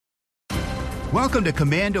Welcome to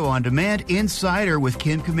Komando On Demand Insider with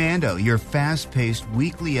Kim Komando, your fast-paced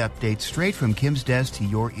weekly update straight from Kim's desk to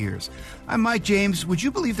your ears. I'm Mike James. Would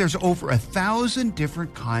you believe there's over 1,000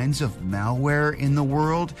 different kinds of malware in the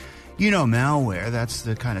world? You know, malware, that's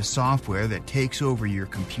the kind of software that takes over your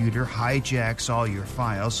computer, hijacks all your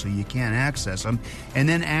files so you can't access them, and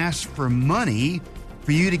then asks for money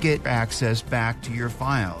for you to get access back to your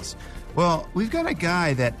files. Well, we've got a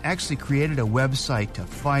guy that actually created a website to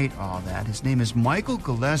fight all that. His name is Michael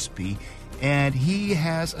Gillespie, and he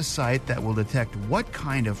has a site that will detect what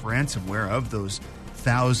kind of ransomware of those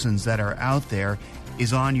thousands that are out there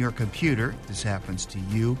is on your computer, if this happens to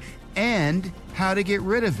you, and how to get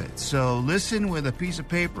rid of it. So listen with a piece of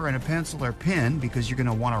paper and a pencil or pen, because you're going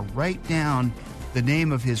to want to write down the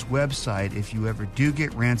name of his website if you ever do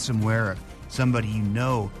get ransomware, if somebody you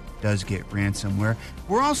know does get ransomware.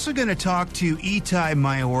 We're also going to talk to Etay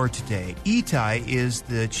Maor today. Etay is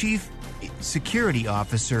the Chief Security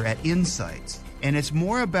Officer at IntSights, and it's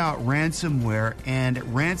more about ransomware and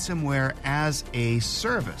ransomware as a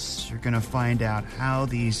service. You're going to find out how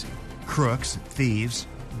these crooks, thieves,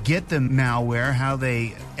 get the malware,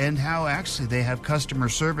 how actually they have customer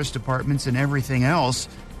service departments and everything else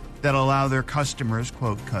that allow their customers,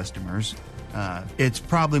 quote customers, it's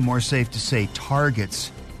probably more safe to say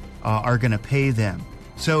targets, are going to pay them.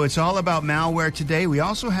 So it's all about malware today. We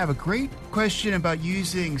also have a great question about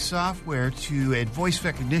using software to voice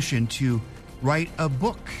recognition to write a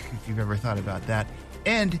book, if you've ever thought about that.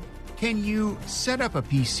 And can you set up a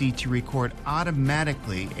PC to record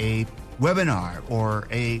automatically a webinar or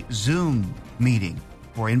a Zoom meeting?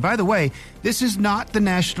 And by the way, this is not the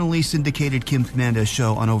nationally syndicated Kim Komando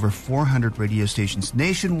show on over 400 radio stations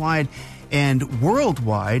nationwide and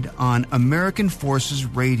worldwide on American Forces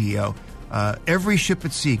Radio. Every ship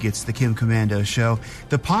at sea gets the Kim Komando show.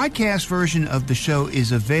 The podcast version of the show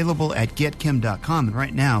is available at getkim.com. And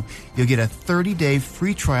right now, you'll get a 30-day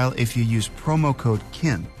free trial if you use promo code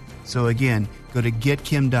Kim. So again, go to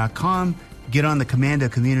getkim.com. Get on the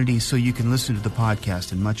Komando community so you can listen to the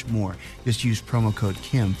podcast and much more. Just use promo code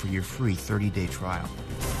Kim for your free 30-day trial.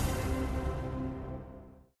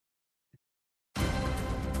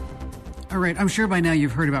 All right, I'm sure by now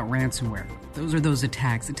you've heard about ransomware. Those are those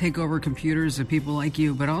attacks that take over computers of people like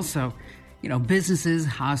you, but also, businesses,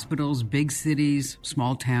 hospitals, big cities,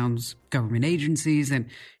 small towns, government agencies, and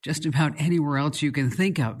just about anywhere else you can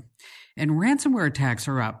think of. And ransomware attacks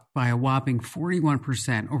are up by a whopping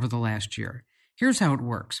 41% over the last year. Here's how it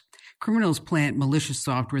works. Criminals plant malicious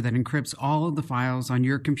software that encrypts all of the files on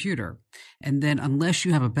your computer. And then unless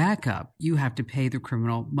you have a backup, you have to pay the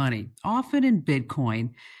criminal money, often in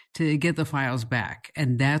Bitcoin, to get the files back.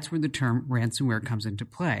 And that's where the term ransomware comes into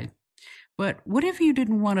play. But what if you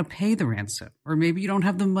didn't want to pay the ransom? Or maybe you don't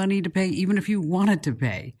have the money to pay even if you wanted to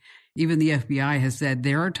pay. Even the FBI has said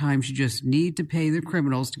there are times you just need to pay the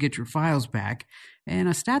criminals to get your files back. And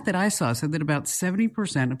a stat that I saw said that about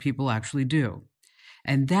 70% of people actually do.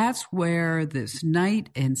 And that's where this knight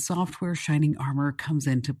in software shining armor comes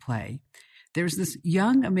into play. There's this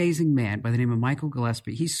young, amazing man by the name of Michael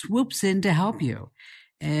Gillespie. He swoops in to help you.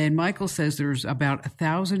 And Michael says there's about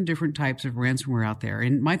 1,000 different types of ransomware out there.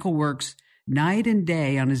 And Michael works night and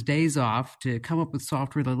day on his days off to come up with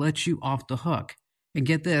software that lets you off the hook. And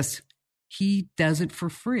get this, he does it for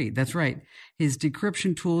free. That's right. His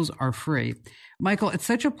decryption tools are free. Michael, it's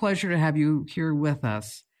such a pleasure to have you here with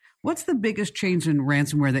us. What's the biggest change in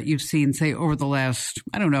ransomware that you've seen, say, over the last,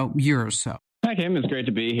 year or so? Hi, Kim. It's great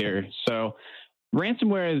to be here. So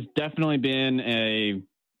ransomware has definitely been a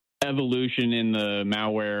evolution in the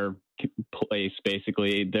malware place,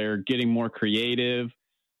 basically. They're getting more creative.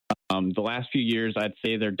 The last few years, I'd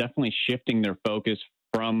say they're definitely shifting their focus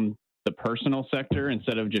from the personal sector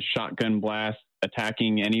instead of just shotgun blast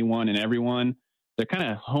attacking anyone and everyone. They're kind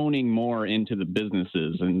of honing more into the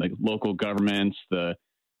businesses and the local governments, the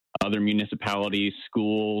other municipalities,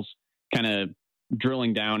 schools, kind of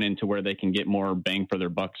drilling down into where they can get more bang for their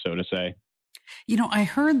buck, so to say. I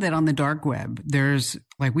heard that on the dark web,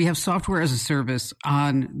 we have software as a service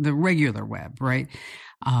on the regular web, right?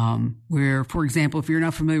 Where, for example, if you're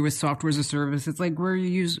not familiar with software as a service, it's like where you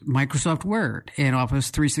use Microsoft Word and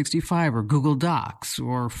Office 365 or Google Docs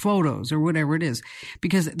or Photos or whatever it is.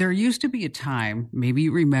 Because there used to be a time, maybe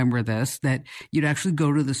you remember this, that you'd actually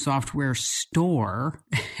go to the software store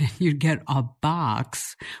and you'd get a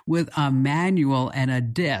box with a manual and a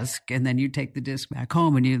disk, and then you take the disk back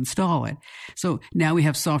home and you install it. So now we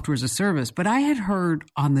have software as a service. But I had heard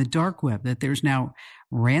on the dark web that there's now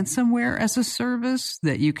ransomware as a service,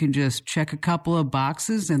 that you can just check a couple of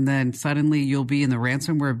boxes and then suddenly you'll be in the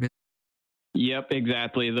ransomware business. Yep,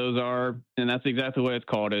 exactly. Those are, and that's exactly what it's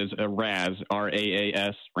called, is a RAS,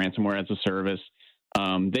 RAAS, ransomware as a service.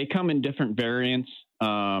 They come in different variants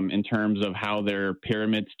in terms of how their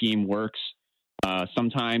pyramid scheme works.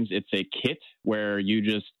 Sometimes it's a kit where you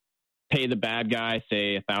just pay the bad guy,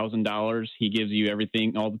 say $1,000. He gives you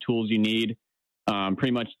everything, all the tools you need.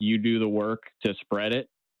 Pretty much you do the work to spread it.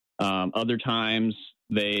 Other times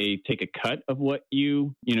they take a cut of what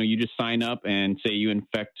you just sign up and say you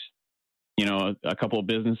infect, a couple of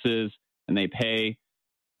businesses, and they pay.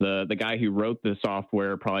 The guy who wrote the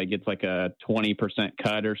software probably gets like a 20%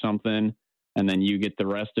 cut or something, and then you get the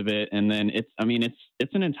rest of it. And then it's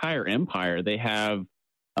an entire empire. They have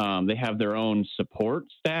their own support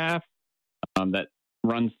staff that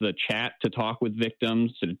runs the chat to talk with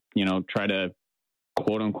victims to, try to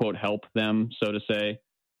quote unquote help them, so to say.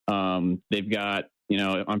 They've got,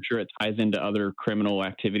 I'm sure it ties into other criminal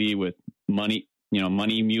activity with money,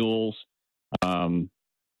 money mules.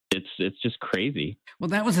 It's just crazy. Well,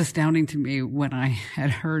 that was astounding to me when I had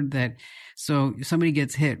heard that. So somebody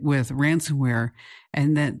gets hit with ransomware,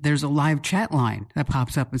 and that there's a live chat line that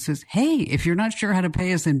pops up and says, "Hey, if you're not sure how to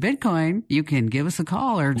pay us in Bitcoin, you can give us a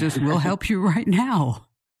call, or we'll help you right now."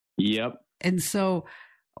 Yep. And so,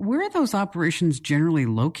 where are those operations generally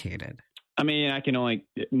located? I mean,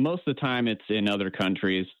 most of the time it's in other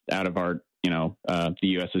countries out of our, the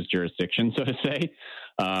U.S.'s jurisdiction, so to say.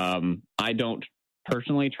 I don't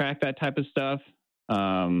personally track that type of stuff,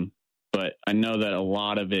 but I know that a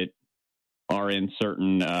lot of it are in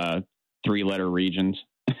certain 3-letter regions.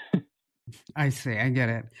 I see. I get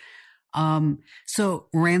it. So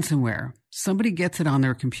ransomware, somebody gets it on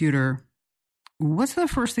their computer. What's the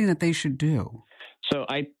first thing that they should do? So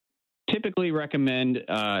I typically recommend,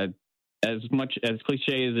 as much as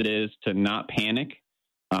cliche as it is, to not panic.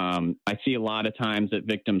 I see a lot of times that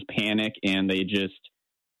victims panic and they just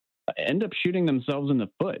end up shooting themselves in the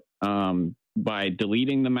foot by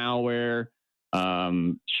deleting the malware,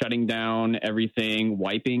 shutting down everything,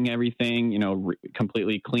 wiping everything,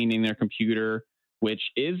 completely cleaning their computer, which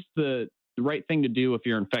is the right thing to do if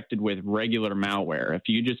you're infected with regular malware. If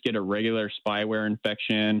you just get a regular spyware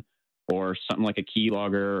infection or something like a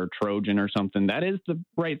keylogger or Trojan or something, that is the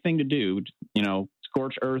right thing to do.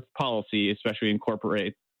 Scorched earth policy, especially in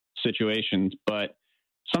corporate situations. But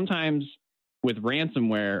sometimes with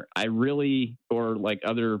ransomware, or like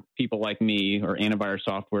other people like me or antivirus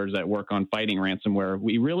softwares that work on fighting ransomware,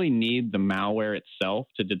 we really need the malware itself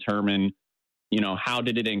to determine, how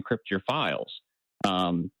did it encrypt your files?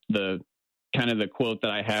 The quote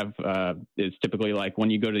that I have is typically like,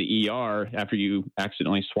 when you go to the ER after you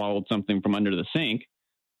accidentally swallowed something from under the sink,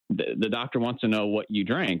 the doctor wants to know what you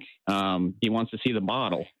drank. He wants to see the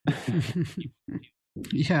bottle.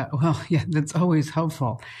 Yeah, well, yeah, that's always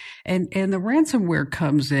helpful. And the ransomware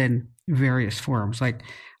comes in various forms. Like,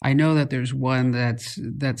 I know that there's one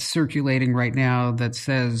that's circulating right now that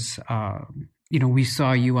says, we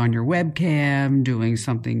saw you on your webcam doing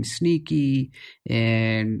something sneaky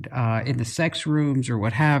and in the sex rooms or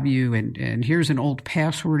what have you, and here's an old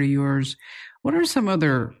password of yours. What are some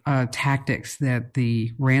other tactics that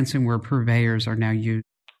the ransomware purveyors are now using?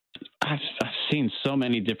 I've seen so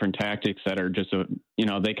many different tactics that are just,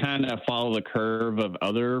 they kind of follow the curve of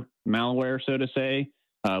other malware, so to say,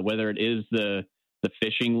 whether it is the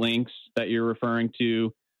phishing links that you're referring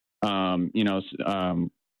to.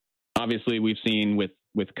 Obviously we've seen with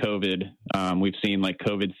COVID, we've seen like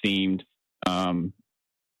COVID themed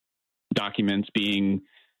documents being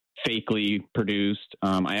fakely produced.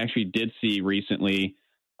 I actually did see recently,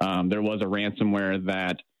 there was a ransomware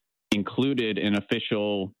that included an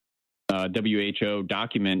official WHO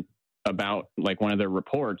document about like one of their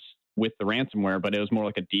reports with the ransomware, but it was more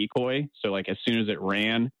like a decoy. So like as soon as it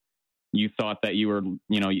ran, you thought that you were,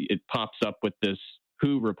 it pops up with this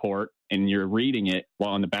WHO report and you're reading it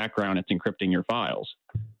while in the background it's encrypting your files.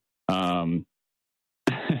 Then,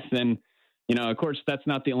 of course, that's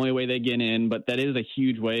not the only way they get in, but that is a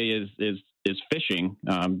huge way is phishing.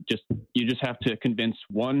 You just have to convince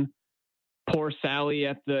one poor Sally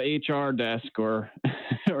at the HR desk or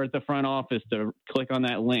or at the front office to click on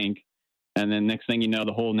that link, and then next thing you know,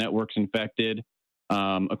 the whole network's infected.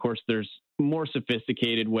 Of course, there's more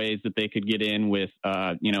sophisticated ways that they could get in with,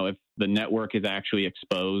 if the network is actually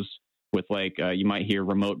exposed with you might hear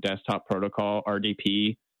remote desktop protocol,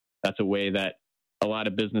 RDP. That's a way that a lot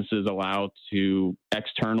of businesses allow to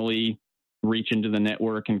externally reach into the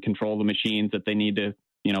network and control the machines that they need to,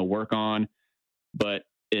 work on. But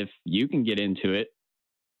if you can get into it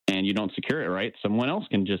and you don't secure it right, someone else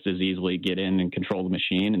can just as easily get in and control the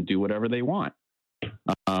machine and do whatever they want.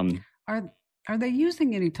 Are they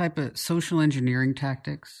using any type of social engineering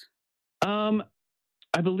tactics?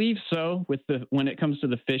 I believe so. When it comes to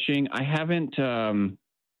the phishing, I haven't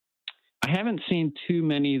seen too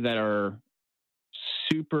many that are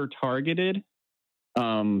super targeted.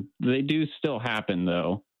 They do still happen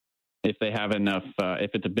though, if they have enough,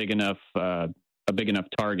 if it's a big enough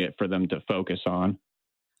target for them to focus on.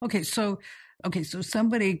 Okay, so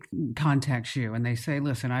somebody contacts you and they say,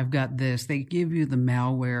 "Listen, I've got this." They give you the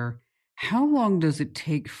malware. How long does it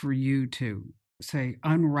take for you to say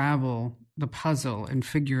unravel the puzzle and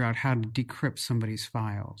figure out how to decrypt somebody's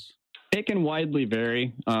files? It can widely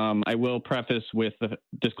vary. I will preface with the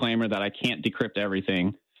disclaimer that I can't decrypt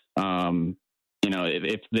everything.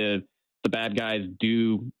 If the bad guys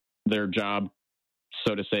do their job,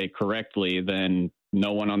 so to say, correctly, then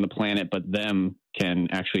no one on the planet but them can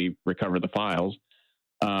actually recover the files.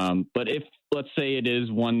 But if, let's say, it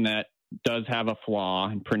is one that does have a flaw,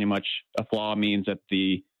 and pretty much a flaw means that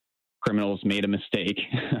the criminals made a mistake.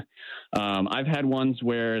 I've had ones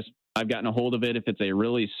where I've gotten a hold of it. If it's a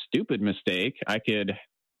really stupid mistake, I could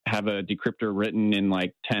have a decryptor written in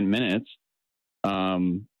like 10 minutes.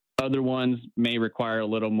 Other ones may require a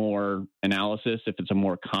little more analysis. If it's a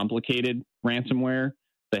more complicated ransomware,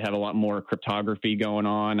 they have a lot more cryptography going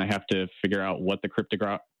on. I have to figure out what the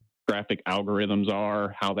cryptographic algorithms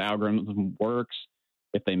are, how the algorithm works.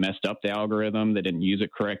 If they messed up the algorithm, they didn't use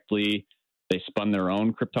it correctly, they spun their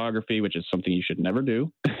own cryptography, which is something you should never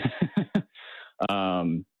do.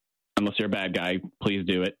 Unless you're a bad guy, please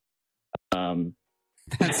do it.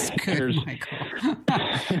 That's good, Michael.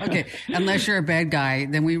 Okay, unless you're a bad guy,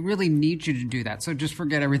 then we really need you to do that. So just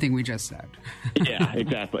forget everything we just said. Yeah,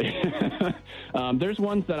 exactly. There's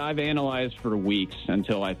ones that I've analyzed for weeks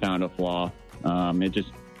until I found a flaw.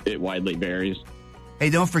 It widely varies. Hey,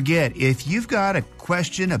 don't forget, if you've got a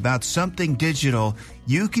question about something digital,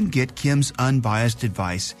 you can get Kim's unbiased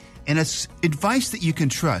advice, and it's advice that you can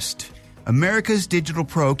trust. America's Digital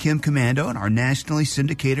Pro, Kim Komando, and our nationally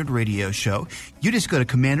syndicated radio show. You just go to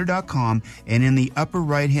komando.com and in the upper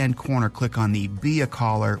right-hand corner, click on the Be a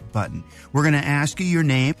Caller button. We're going to ask you your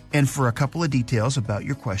name and for a couple of details about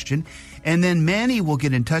your question. And then Manny will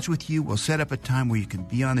get in touch with you. We'll set up a time where you can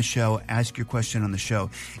be on the show, ask your question on the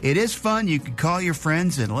show. It is fun. You can call your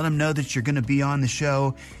friends and let them know that you're going to be on the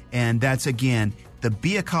show. And that's, again, the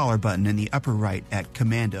Be a Caller button in the upper right at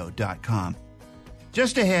komando.com.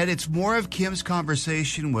 Just ahead, it's more of Kim's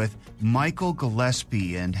conversation with Michael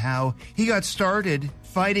Gillespie and how he got started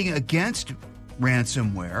fighting against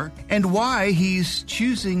ransomware and why he's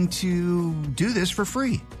choosing to do this for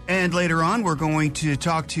free. And later on, we're going to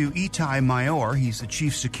talk to Etay Maor. He's the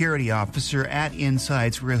Chief Security Officer at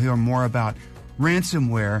IntSights. We'll hear more about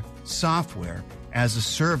ransomware software as a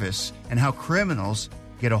service and how criminals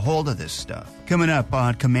get a hold of this stuff. Coming up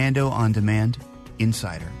on Komando On Demand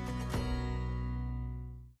Insider.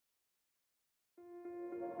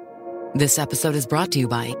 This episode is brought to you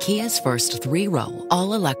by Kia's first 3-row,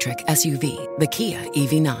 all-electric SUV, the Kia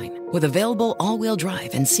EV9, with available all-wheel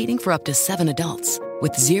drive and seating for up to 7 adults,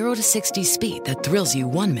 with 0 to 60 speed that thrills you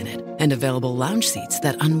 1 minute and available lounge seats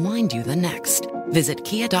that unwind you the next. Visit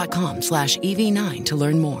kia.com/EV9 to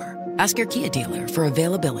learn more. Ask your Kia dealer for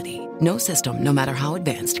availability. No system, no matter how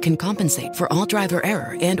advanced, can compensate for all driver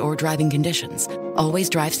error and or driving conditions. Always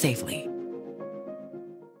drive safely.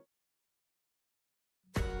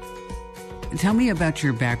 Tell me about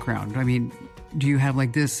your background. I mean, do you have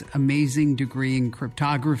like this amazing degree in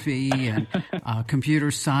cryptography and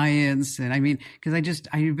computer science? And I mean, because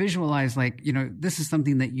I visualize like, this is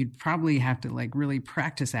something that you'd probably have to like really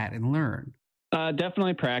practice at and learn.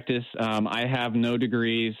 Definitely practice. I have no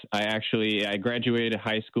degrees. I graduated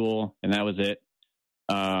high school and that was it.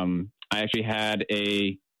 I actually had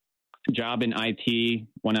a job in IT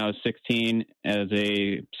when I was 16 as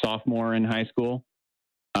a sophomore in high school.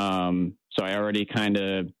 So I already kind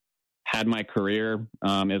of had my career. It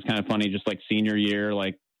was kind of funny, just like senior year,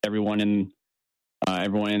 like everyone in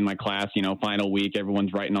my class, final week,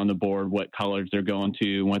 everyone's writing on the board what college they're going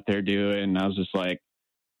to, what they're doing. And I was just like,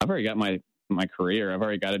 I've already got my career. I've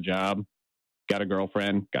already got a job, got a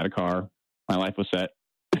girlfriend, got a car. My life was set.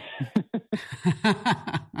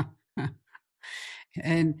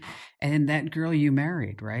 And that girl you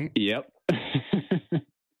married, right? Yep. 8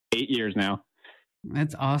 years now.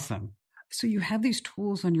 That's awesome. So you have these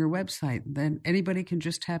tools on your website, then anybody can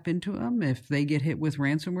just tap into them if they get hit with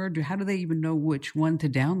ransomware. How do they even know which one to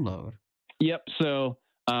download? Yep. So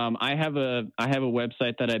I have a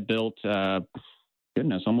website that I built,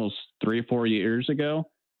 almost 3 or 4 years ago.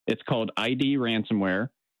 It's called ID Ransomware.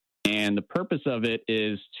 And the purpose of it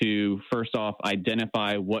is to, first off,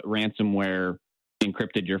 identify what ransomware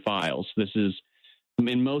encrypted your files. This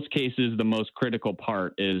in most cases, the most critical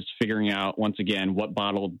part is figuring out, once again, what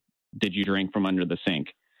bottle did you drink from under the sink?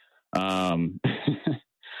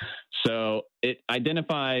 So it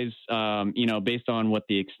identifies, based on what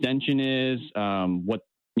the extension is,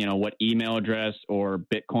 what email address or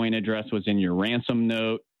Bitcoin address was in your ransom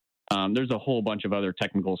note. There's a whole bunch of other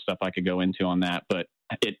technical stuff I could go into on that, but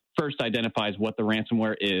it first identifies what the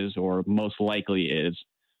ransomware is, or most likely is.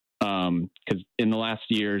 Because in the last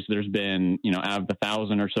years, there's been, out of the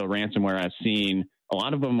 1,000 or so ransomware I've seen, a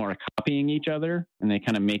lot of them are copying each other, and they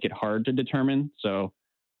kind of make it hard to determine. So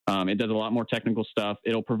it does a lot more technical stuff.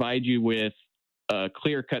 It'll provide you with a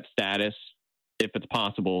clear-cut status, if it's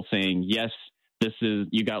possible, saying, yes,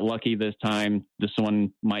 you got lucky this time. This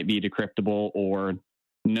one might be decryptable, or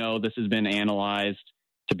no, this has been analyzed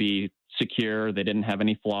to be secure. They didn't have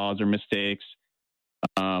any flaws or mistakes.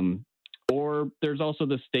 Or there's also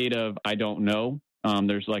the state of, I don't know.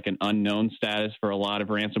 There's like an unknown status for a lot of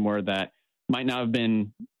ransomware that might not have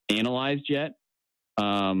been analyzed yet.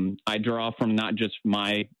 I draw from not just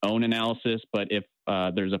my own analysis, but if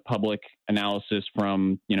there's a public analysis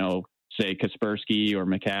from, say Kaspersky or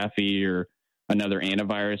McAfee or another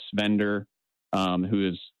antivirus vendor who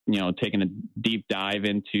is, taking a deep dive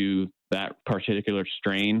into that particular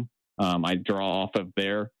strain. I draw off of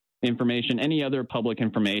their information, any other public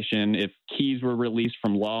information. If keys were released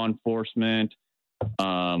from law enforcement,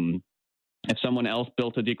 if someone else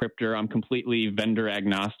built a decryptor, I'm completely vendor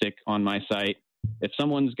agnostic on my site. If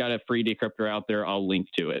someone's got a free decryptor out there, I'll link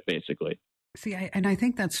to it, basically. See, I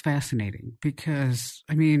think that's fascinating because,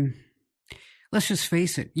 let's just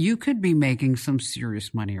face it, you could be making some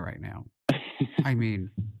serious money right now.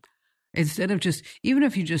 Instead of even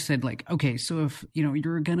if you just said like, okay, so if,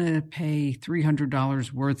 you're going to pay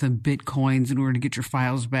 $300 worth of Bitcoins in order to get your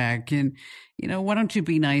files back, and, why don't you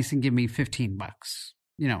be nice and give me $15,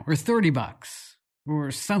 or $30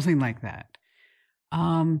 or something like that.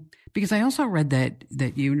 Because I also read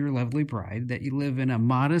that you and your lovely bride, that you live in a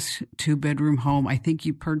modest 2-bedroom home. I think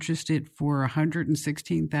you purchased it for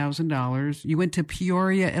 $116,000. You went to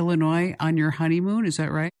Peoria, Illinois on your honeymoon. Is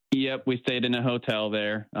that right? Yep. We stayed in a hotel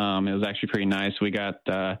there. It was actually pretty nice. We got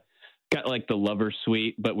like the lover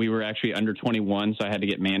suite, but we were actually under 21. So I had to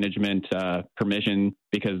get management, permission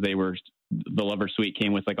because the lover suite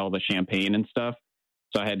came with like all the champagne and stuff.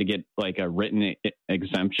 So I had to get like a written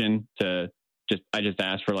exemption I just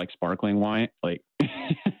asked for like sparkling wine, like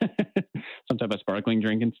some type of sparkling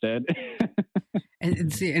drink instead.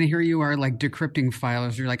 and here you are like decrypting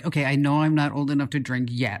files. You're like, okay, I know I'm not old enough to drink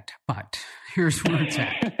yet, but here's where it's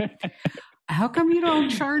at. How come you don't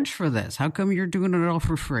charge for this? How come you're doing it all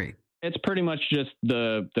for free? It's pretty much just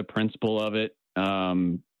the principle of it.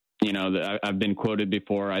 I've been quoted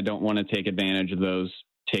before. I don't want to take advantage of those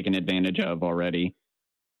taken advantage of already.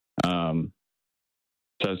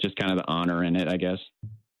 So it's just kind of the honor in it, I guess.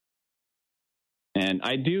 And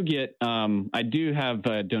I do have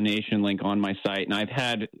a donation link on my site, and I've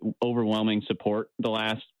had overwhelming support the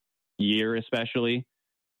last year, especially.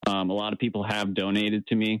 A lot of people have donated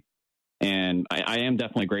to me, and I am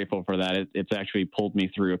definitely grateful for that. It's actually pulled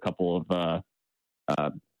me through a couple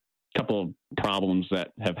of problems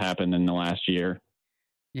that have happened in the last year.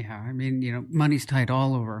 Yeah, money's tight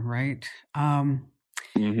all over, right?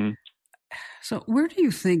 Mm-hmm. So where do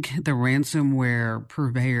you think the ransomware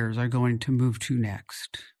purveyors are going to move to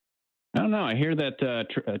next? I don't know. I hear that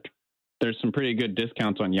there's some pretty good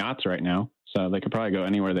discounts on yachts right now, so they could probably go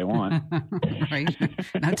anywhere they want. Right?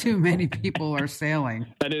 Not too many people are sailing.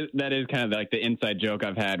 That is kind of like the inside joke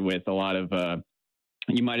I've had with a lot of.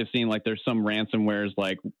 You might have seen like there's some ransomwares.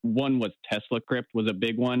 Like one was Tesla Crypt was a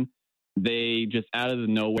big one. They just out of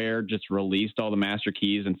nowhere just released all the master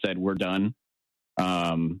keys and said we're done.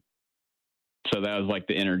 So that was like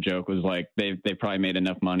the inner joke was like they probably made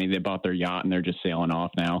enough money. They bought their yacht and they're just sailing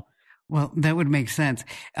off now. Well, that would make sense.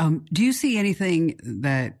 Do you see anything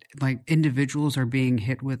that like individuals are being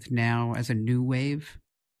hit with now as a new wave?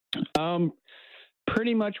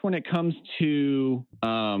 Pretty much when it comes to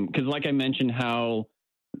because like I mentioned how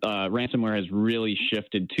ransomware has really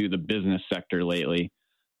shifted to the business sector lately.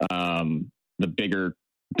 The bigger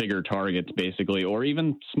targets basically, or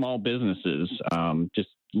even small businesses,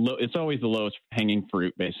 it's always the lowest hanging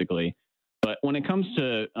fruit basically. But when it comes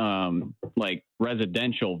to like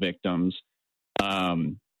residential victims,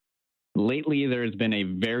 lately there's been a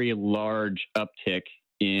very large uptick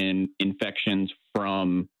in infections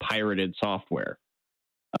from pirated software.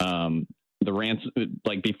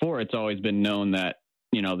 Like before, it's always been known that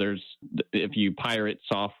if you pirate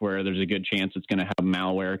software, there's a good chance it's going to have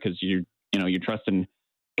malware because you're trusting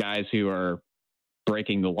guys who are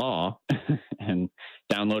breaking the law and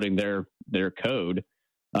downloading their code.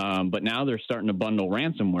 But now they're starting to bundle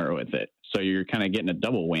ransomware with it. So you're kind of getting a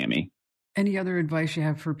double whammy. Any other advice you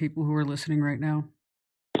have for people who are listening right now?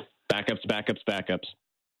 Backups, backups, backups.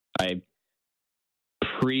 I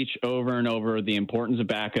preach over and over the importance of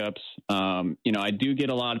backups. I do get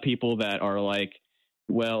a lot of people that are like,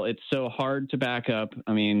 well, it's so hard to back up.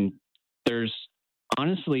 I mean, there's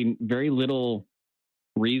honestly very little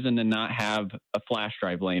reason to not have a flash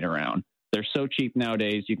drive laying around. They're so cheap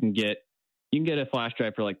nowadays. You can get a flash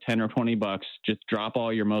drive for like 10 or $20. Just drop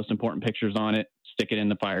all your most important pictures on it, stick it in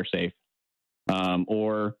the fire safe.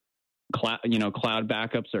 Or cloud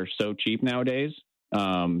backups are so cheap nowadays.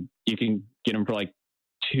 You can get them for like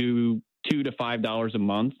 $2 to $5 a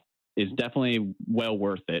month. Is definitely well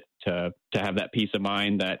worth it to have that peace of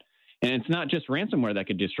mind that, and it's not just ransomware that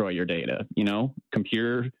could destroy your data.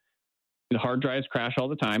 The hard drives crash all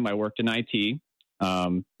the time. I worked in IT.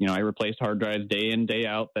 I replaced hard drives day in, day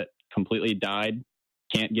out that completely died.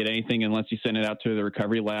 Can't get anything unless you send it out to the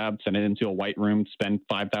recovery lab, send it into a white room, spend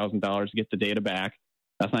 $5,000 to get the data back.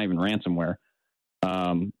 That's not even ransomware.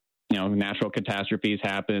 Natural catastrophes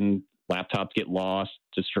happen. Laptops get lost,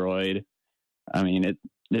 destroyed. I mean,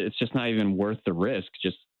 it's just not even worth the risk.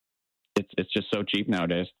 It's just so cheap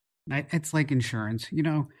nowadays. It's like insurance.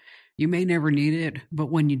 You may never need it, but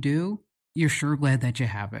when you do, you're sure glad that you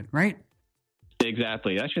have it, right?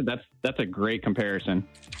 Exactly. That's a great comparison.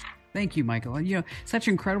 Thank you, Michael. And such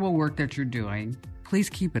incredible work that you're doing. Please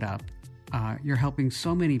keep it up. You're helping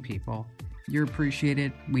so many people. You're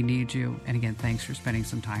appreciated. We need you. And again, thanks for spending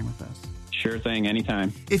some time with us. Sure thing.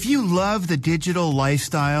 Anytime. If you love the digital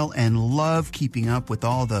lifestyle and love keeping up with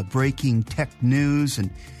all the breaking tech news and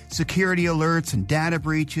security alerts and data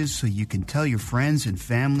breaches so you can tell your friends and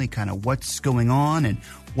family kind of what's going on and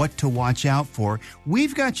what to watch out for,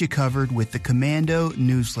 we've got you covered with the Komando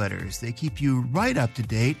newsletters. They keep you right up to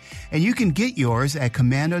date, and you can get yours at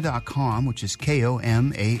komando.com, which is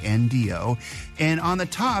Komando. And on the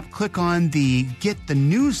top, click on the Get the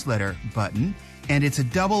Newsletter button, and it's a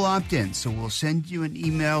double opt-in. So we'll send you an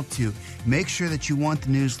email to make sure that you want the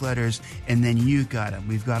newsletters, and then you got them.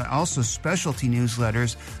 We've got also specialty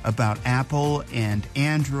newsletters about Apple and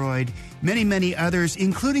Android, many, many others,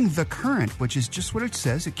 including The Current, which is just what it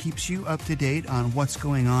says. It keeps you up to date on what's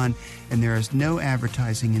going on, and there is no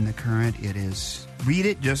advertising in The Current. It is read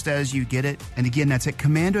it just as you get it. And again, that's at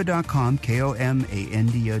komando.com,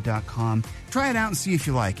 Komando.com. Try it out and see if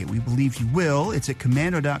you like it. We believe you will. It's at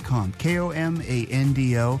komando.com,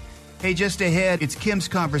 Komando. Hey, just ahead, it's Kim's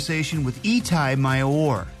conversation with Etay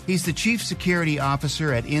Maor. He's the Chief Security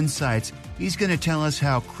Officer at IntSights. He's going to tell us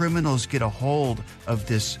how criminals get a hold of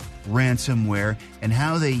this ransomware and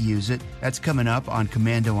how they use it. That's coming up on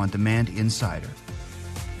Komando On Demand Insider.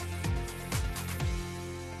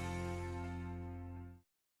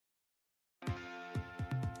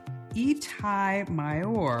 Etay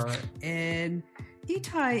Maor, and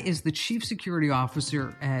Etay is the Chief Security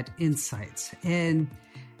Officer at IntSights. And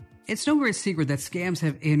it's no great secret that scams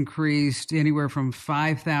have increased anywhere from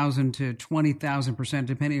 5,000 to 20,000%,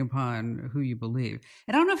 depending upon who you believe.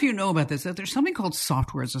 And I don't know if you know about this, that there's something called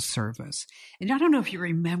software as a service. And I don't know if you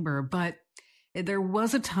remember, but there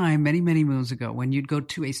was a time many, many moons ago when you'd go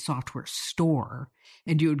to a software store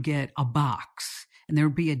and you would get a box. And there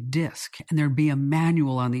would be a disk and there'd be a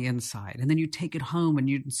manual on the inside. And then you take it home and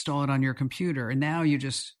you install it on your computer. And now you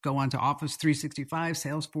just go onto Office 365,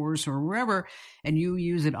 Salesforce, or wherever, and you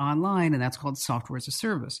use it online. And that's called software as a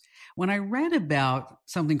service. When I read about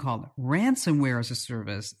something called ransomware as a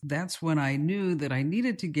service, that's when I knew that I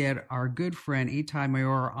needed to get our good friend Etay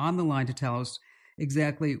Maor on the line to tell us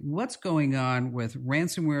exactly what's going on with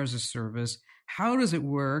ransomware as a service. How does it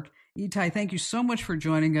work? Etay, thank you so much for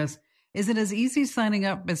joining us. Is it as easy signing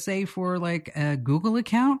up as, say, for like a Google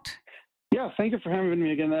account? Yeah, thank you for having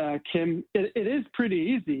me again, Kim. It is pretty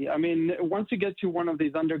easy. I mean, once you get to one of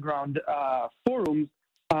these underground forums,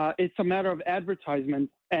 it's a matter of advertisement.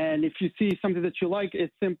 And if you see something that you like,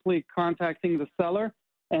 it's simply contacting the seller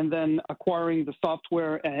and then acquiring the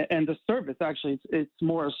software and the service. Actually, it's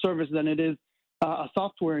more a service than it is a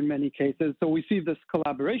software in many cases. So we see this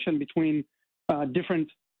collaboration between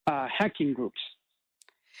different hacking groups.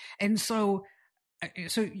 And so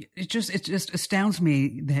it just astounds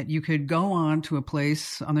me that you could go on to a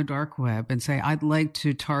place on the dark web and say, I'd like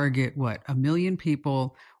to target 1 million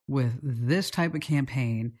people with this type of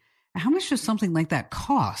campaign. How much does something like that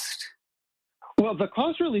cost? Well, the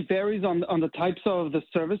cost really varies on the types of the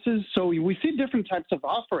services. So we see different types of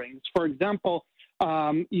offerings. For example,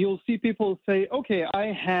 you'll see people say, okay,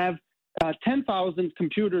 I have 10,000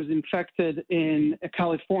 computers infected in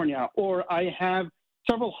California, or I have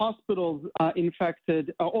several hospitals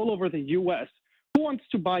infected all over the U.S. who wants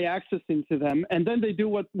to buy access into them? And then they do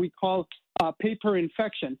what we call paper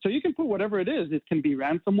infection. So you can put whatever it is. It can be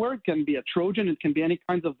ransomware, it can be a Trojan, it can be any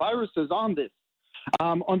kinds of viruses on this.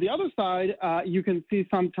 On the other side, you can see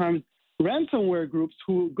sometimes ransomware groups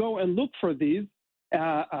who go and look for these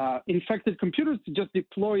infected computers to just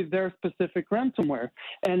deploy their specific ransomware.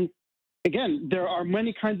 And again, there are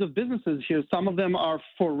many kinds of businesses here. Some of them are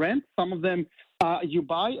for rent, some of them you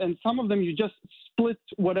buy, and some of them you just split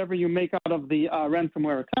whatever you make out of the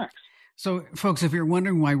ransomware attacks. So, folks, if you're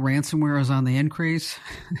wondering why ransomware is on the increase,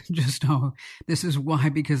 just know this is why,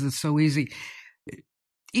 because it's so easy.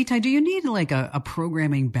 Etay, do you need like a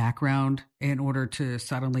programming background in order to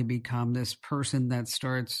suddenly become this person that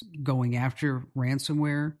starts going after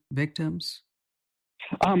ransomware victims?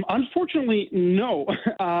 Unfortunately, no.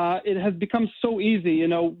 It has become so easy. You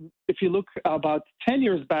know, if you look about 10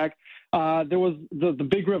 years back, there was the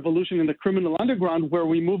big revolution in the criminal underground where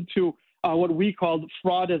we moved to what we called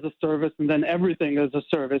fraud as a service and then everything as a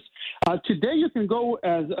service. Today, you can go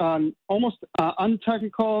as almost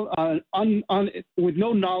untechnical, with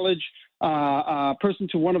no knowledge person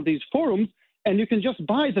to one of these forums, and you can just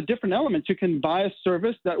buy the different elements. You can buy a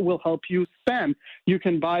service that will help you spam. You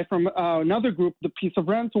can buy from another group the piece of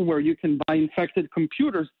ransomware. You can buy infected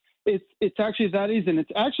computers. It's actually that easy, and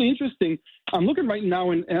it's actually interesting. I'm looking right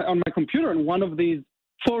now on my computer in one of these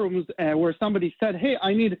forums where somebody said, "Hey,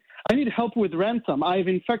 I need help with ransom. I've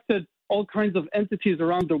infected all kinds of entities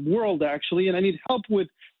around the world, actually, and I need help with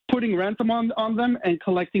putting ransom on them and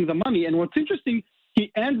collecting the money." And what's interesting,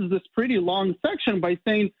 he ends this pretty long section by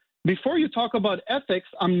saying, "Before you talk about ethics,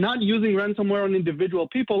 I'm not using ransomware on individual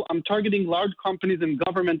people. I'm targeting large companies and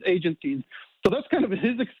government agencies." So that's kind of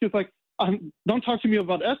his excuse, like, don't talk to me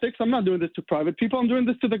about ethics. I'm not doing this to private people. I'm doing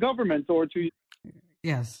this to the government or to...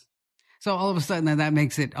 Yes. So all of a sudden that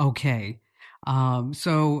makes it okay.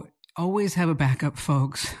 So always have a backup,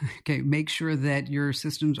 folks. Okay. Make sure that your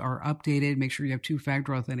systems are updated. Make sure you have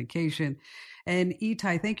two-factor authentication. And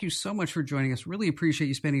Etay, thank you so much for joining us. Really appreciate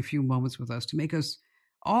you spending a few moments with us to make us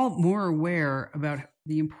all more aware about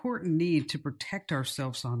the important need to protect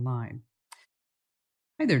ourselves online.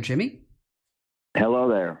 Hi there, Jimmy. Hello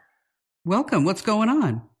there. Welcome. What's going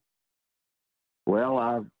on? Well,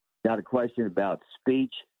 I've got a question about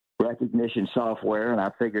speech recognition software, and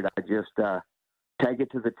I figured I'd just take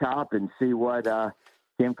it to the top and see what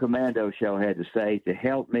Kim Komando Show had to say to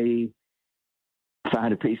help me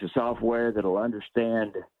find a piece of software that'll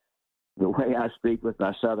understand the way I speak with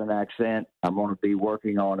my Southern accent. I'm going to be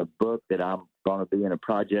working on a book that I'm going to be in a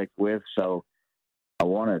project with, so I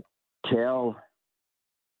want to tell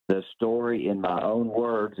the story in my own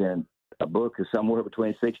words, and a book is somewhere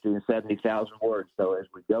between 60 and 70,000 words. So as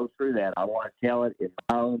we go through that, I want to tell it in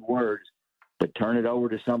my own words, but turn it over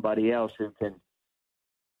to somebody else who can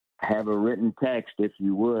have a written text, if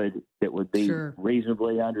you would, that would be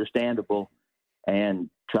reasonably understandable, and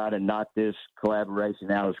try to knock this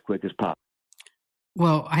collaboration out as quick as possible.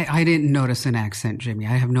 Well, I didn't notice an accent, Jimmy.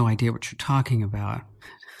 I have no idea what you're talking about.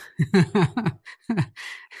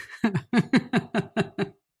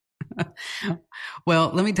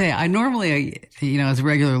 Well, let me tell you, I normally, as a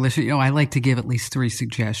regular listener, I like to give at least 3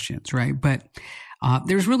 suggestions, right? But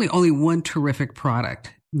there's really only one terrific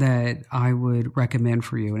product that I would recommend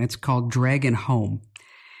for you, and it's called Dragon Home.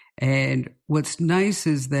 And what's nice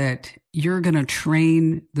is that you're going to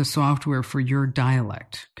train the software for your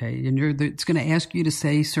dialect, okay? And it's going to ask you to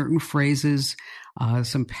say certain phrases,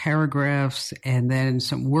 some paragraphs, and then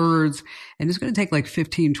some words. And it's going to take like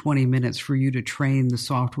 15, 20 minutes for you to train the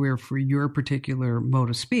software for your particular mode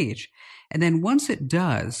of speech. And then once it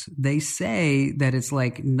does, they say that it's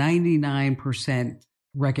like 99%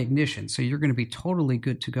 recognition. So you're going to be totally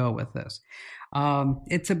good to go with this.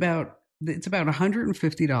 It's about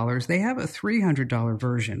 $150. They have a $300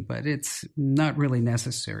 version, but it's not really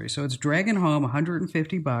necessary. So it's Dragon Home,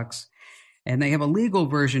 $150. And they have a legal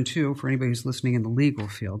version, too, for anybody who's listening in the legal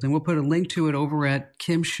field. And we'll put a link to it over at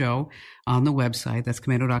Kim's Show on the website. That's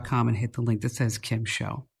Komando.com, and hit the link that says Kim's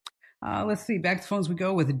Show. Let's see. Back to the phones we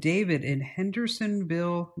go with David in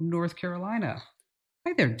Hendersonville, North Carolina.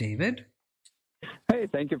 Hi there, David. Hey,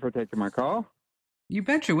 thank you for taking my call. You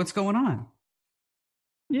betcha. What's going on?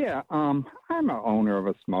 Yeah, I'm an owner of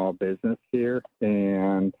a small business here,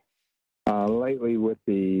 and lately with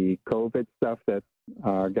the COVID stuff that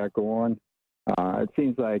got going, it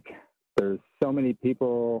seems like there's so many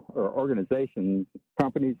people or organizations,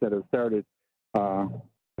 companies that have started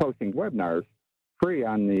posting webinars free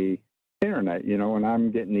on the internet, and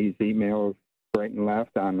I'm getting these emails right and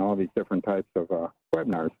left on all these different types of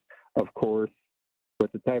webinars. Of course,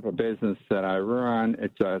 with the type of business that I run,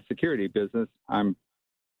 it's a security business. I'm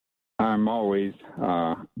I'm always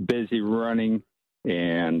busy running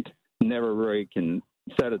and never really can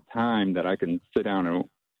set a time that I can sit down and,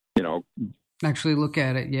 Actually look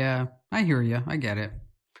at it. Yeah, I hear you. I get it.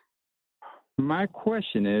 My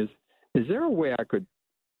question is there a way I could,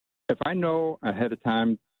 if I know ahead of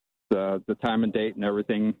time the time and date and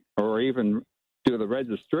everything, or even do the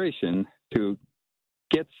registration to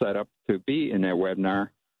get set up to be in that webinar,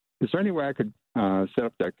 is there any way I could set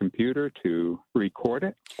up that computer to record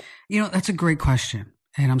it? That's a great question.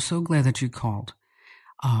 And I'm so glad that you called.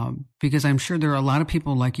 Because I'm sure there are a lot of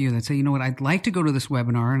people like you that say, you know what, I'd like to go to this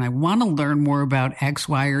webinar and I want to learn more about X,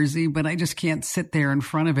 Y, or Z, but I just can't sit there in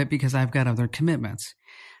front of it because I've got other commitments.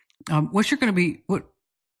 What you're going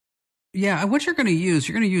to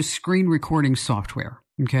use screen recording software.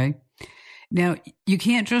 Okay. Now you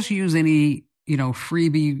can't just use any,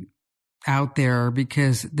 freebie out there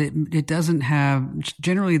because it doesn't have,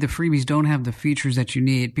 generally the freebies don't have the features that you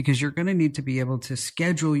need, because you're going to need to be able to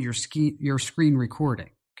schedule your screen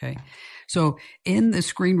recording. Okay. So in the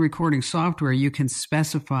screen recording software, you can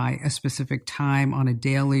specify a specific time on a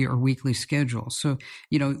daily or weekly schedule. So,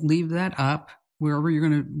 leave that up wherever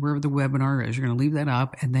the webinar is, you're going to leave that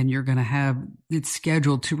up, and then you're going to have it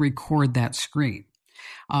scheduled to record that screen.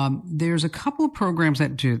 There's a couple of programs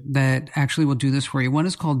that actually will do this for you. One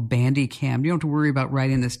is called Bandicam. You don't have to worry about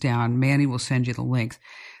writing this down. Manny will send you the links.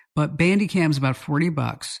 But Bandicam is about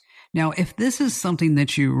 $40. Now, if this is something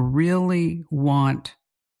that you really want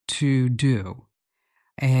to do,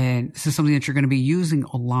 and this is something that you're going to be using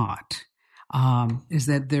a lot, is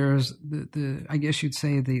that there's I guess you'd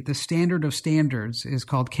say the standard of standards is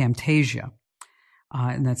called Camtasia.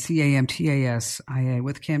 And that's Camtasia.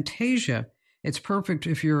 With Camtasia, it's perfect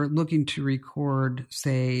if you're looking to record,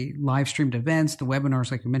 say, live streamed events, the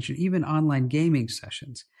webinars, like you mentioned, even online gaming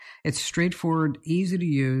sessions. It's straightforward, easy to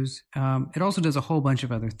use. It also does a whole bunch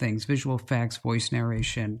of other things: visual effects, voice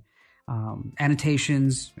narration,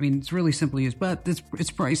 annotations. I mean, it's really simple to use, but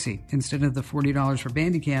it's pricey. Instead of the $40 for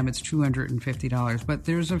Bandicam, it's $250. But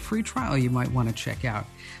there's a free trial you might want to check out.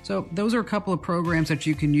 So those are a couple of programs that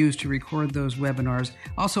you can use to record those webinars.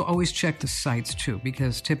 Also, always check the sites too,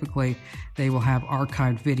 because typically they will have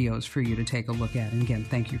archived videos for you to take a look at. And again,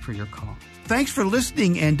 thank you for your call. Thanks for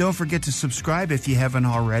listening, and don't forget to subscribe if you haven't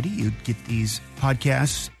already. You get these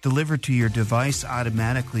podcasts delivered to your device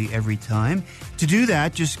automatically every time. To do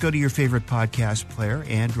that, just go to your favorite podcast player,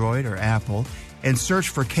 Android or Apple, and search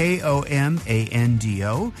for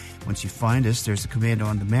Komando. Once you find us, there's the Komando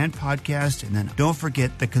On Demand podcast, and then don't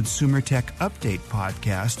forget the Consumer Tech Update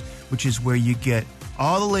podcast, which is where you get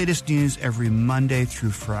all the latest news every Monday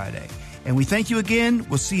through Friday. And we thank you again.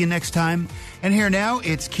 We'll see you next time. And here now,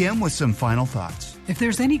 it's Kim with some final thoughts. If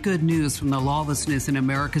there's any good news from the lawlessness in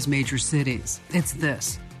America's major cities, it's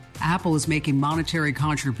this. Apple is making monetary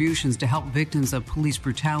contributions to help victims of police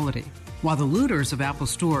brutality, while the looters of Apple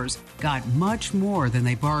stores got much more than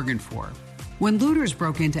they bargained for. When looters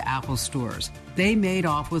broke into Apple stores, they made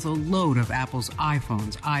off with a load of Apple's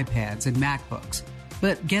iPhones, iPads, and MacBooks.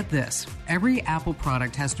 But get this, every Apple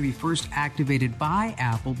product has to be first activated by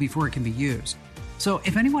Apple before it can be used. So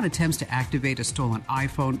if anyone attempts to activate a stolen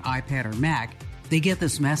iPhone, iPad, or Mac, they get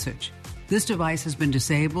this message. This device has been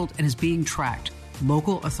disabled and is being tracked.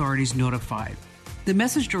 Local authorities notified. The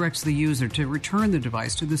message directs the user to return the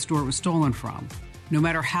device to the store it was stolen from. No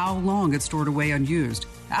matter how long it's stored away unused,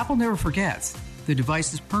 Apple never forgets. The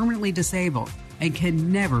device is permanently disabled and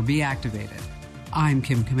can never be activated. I'm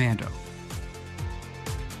Kim Komando.